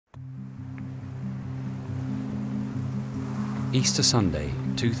Easter Sunday,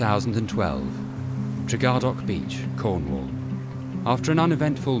 2012, Tregardock Beach, Cornwall. After an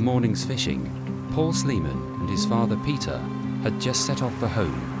uneventful morning's fishing, Paul Sleeman and his father Peter had just set off for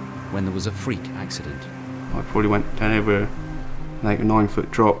home when there was a freak accident. I probably went down over like a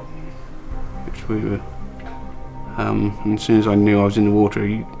 9-foot drop, which we were, and as soon as I knew I was in the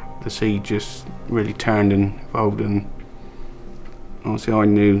water, the sea just really turned and evolved, and obviously I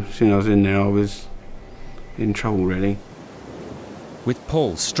knew as soon as I was in there I was in trouble really. With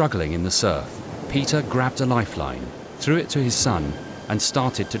Paul struggling in the surf, Peter grabbed a lifeline, threw it to his son and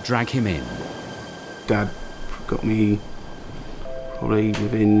started to drag him in. Dad got me probably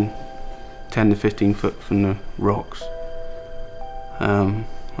within 10 to 15 foot from the rocks.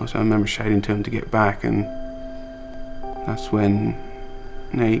 Also, I remember shouting to him to get back, and that's when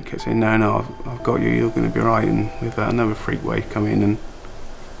he kept saying, no, I've got you, you're going to be right. And with that, another freak wave come in, and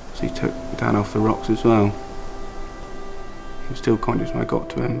so he took Dad off the rocks as well. He was still conscious when I got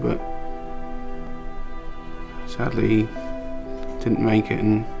to him, but sadly he didn't make it,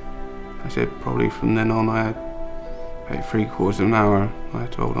 and I said probably from then on I had about 3/4 of an hour I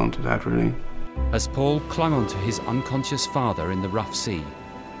had to hold on to Dad really. As Paul clung onto his unconscious father in the rough sea,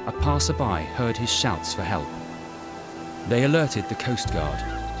 a passerby heard his shouts for help. They alerted the Coast Guard,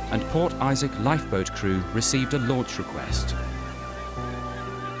 and Port Isaac lifeboat crew received a launch request.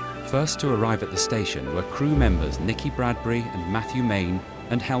 First to arrive at the station were crew members Jane-Bradbury and Matthew Main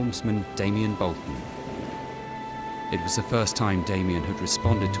and helmsman Damien Bolton. It was the first time Damien had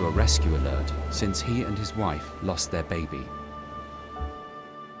responded to a rescue alert since he and his wife lost their baby.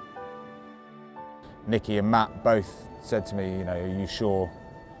 Nicky and Matt both said to me, are you sure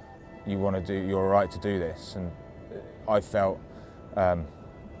you're all right to do this? And I felt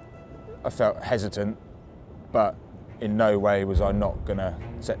hesitant, but in no way was I not gonna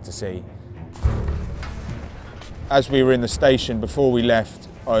set to sea. As we were in the station before we left,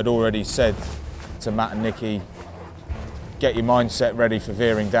 I had already said to Matt and Nicky, get your mindset ready for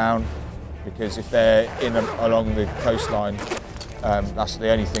veering down, because if they're along the coastline, that's the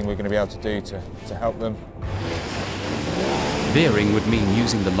only thing we're going to be able to do to help them. Veering would mean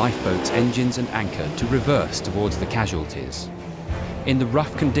using the lifeboat's engines and anchor to reverse towards the casualties. In the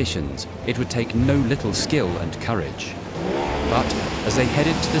rough conditions, it would take no little skill and courage. But as they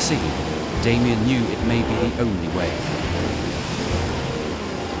headed to the scene, Damien knew it may be the only way.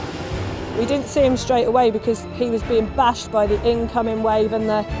 We didn't see him straight away because he was being bashed by the incoming wave and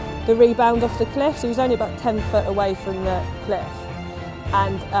the rebound off the cliff. So he was only about 10 foot away from the cliff.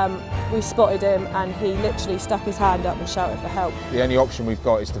 And we spotted him, and he literally stuck his hand up and shouted for help. The only option we've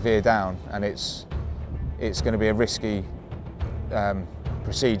got is to veer down, and it's going to be a risky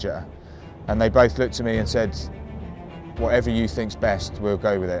procedure. And they both looked at me and said, whatever you think's best, we'll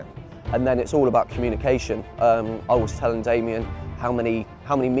go with it. And then it's all about communication. I was telling Damien how many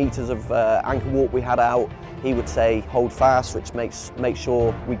meters of anchor warp we had out. He would say hold fast, which make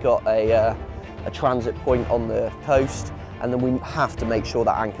sure we got a transit point on the coast, and then we have to make sure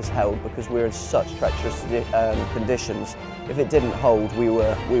that anchor's held because we're in such treacherous conditions. If it didn't hold, we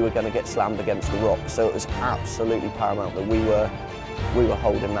were going to get slammed against the rocks. So it was absolutely paramount that we were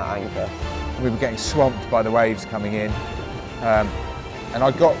holding that anchor. We were getting swamped by the waves coming in, and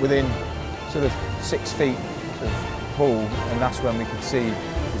I got within sort of 6 feet of Paul, and that's when we could see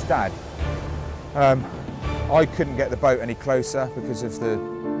his dad. I couldn't get the boat any closer because of the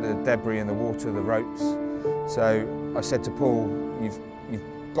debris in the water, the ropes. So I said to Paul, you've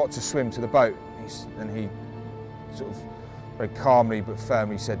got to swim to the boat. And he sort of very calmly but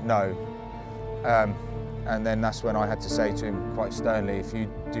firmly said no. And then that's when I had to say to him quite sternly, if you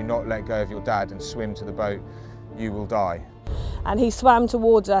do not let go of your dad and swim to the boat, you will die. And he swam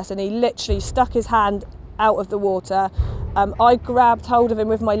towards us, and he literally stuck his hand out of the water. I grabbed hold of him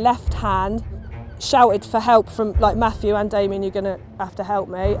with my left hand, shouted for help from like Matthew and Damien, you're going to have to help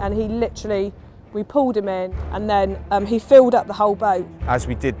me. And he literally, we pulled him in, and then he filled up the whole boat. As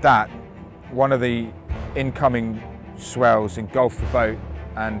we did that, one of the incoming swells engulfed the boat,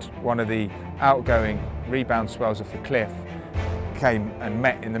 and one of the outgoing rebound swells off the cliff came and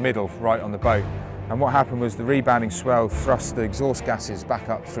met in the middle, right on the boat. And what happened was the rebounding swell thrust the exhaust gases back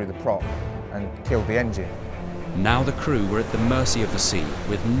up through the prop and killed the engine. Now the crew were at the mercy of the sea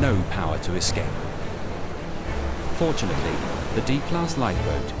with no power to escape. Fortunately, the D-class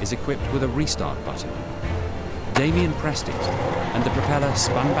lifeboat is equipped with a restart button. Damien pressed it, and the propeller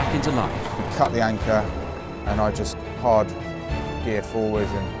spun back into life. We cut the anchor, and I just hard geared forward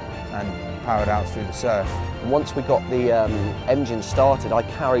and powered out through the surf. Once we got the engine started, I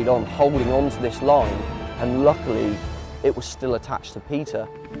carried on holding on to this line, and luckily it was still attached to Peter.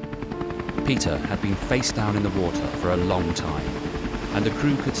 Peter had been face down in the water for a long time, and the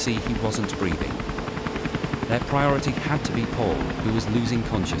crew could see he wasn't breathing. Their priority had to be Paul, who was losing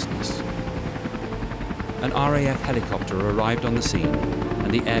consciousness. An RAF helicopter arrived on the scene, and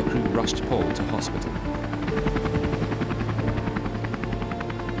the aircrew rushed Paul to hospital.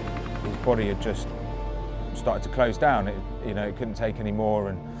 His body had just started to close down. It couldn't take any more,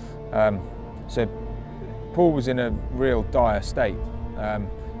 and so Paul was in a real dire state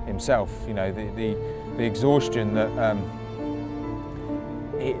himself. The exhaustion that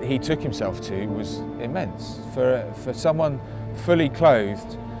he took himself to was immense. For someone fully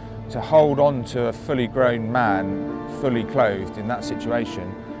clothed to hold on to a fully grown man, fully clothed in that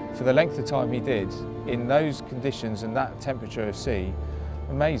situation, for the length of time he did, in those conditions and that temperature of sea,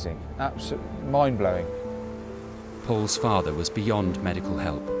 amazing, absolutely mind-blowing. Paul's father was beyond medical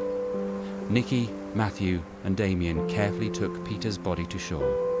help. Nicky, Matthew and Damien carefully took Peter's body to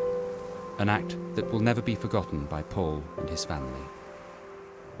shore, an act that will never be forgotten by Paul and his family.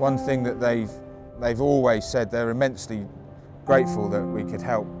 One thing that they've always said, they're immensely grateful that we could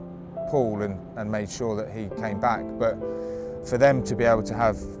help Paul and made sure that he came back, but for them to be able to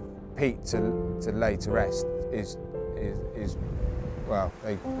have Pete to lay to rest is well,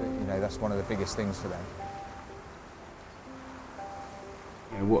 that's one of the biggest things for them.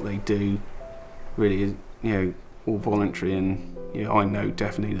 What they do really is, all voluntary, and I know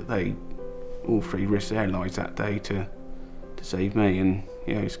definitely that they all three risked their lives that day to save me, and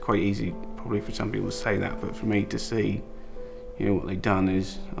it's quite easy probably for some people to say that, but for me to see what they've done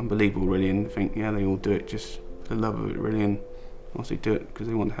is unbelievable really, and think they all do it just for the love of it really, and obviously do it because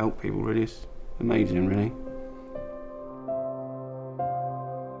they want to help people really. It's amazing really.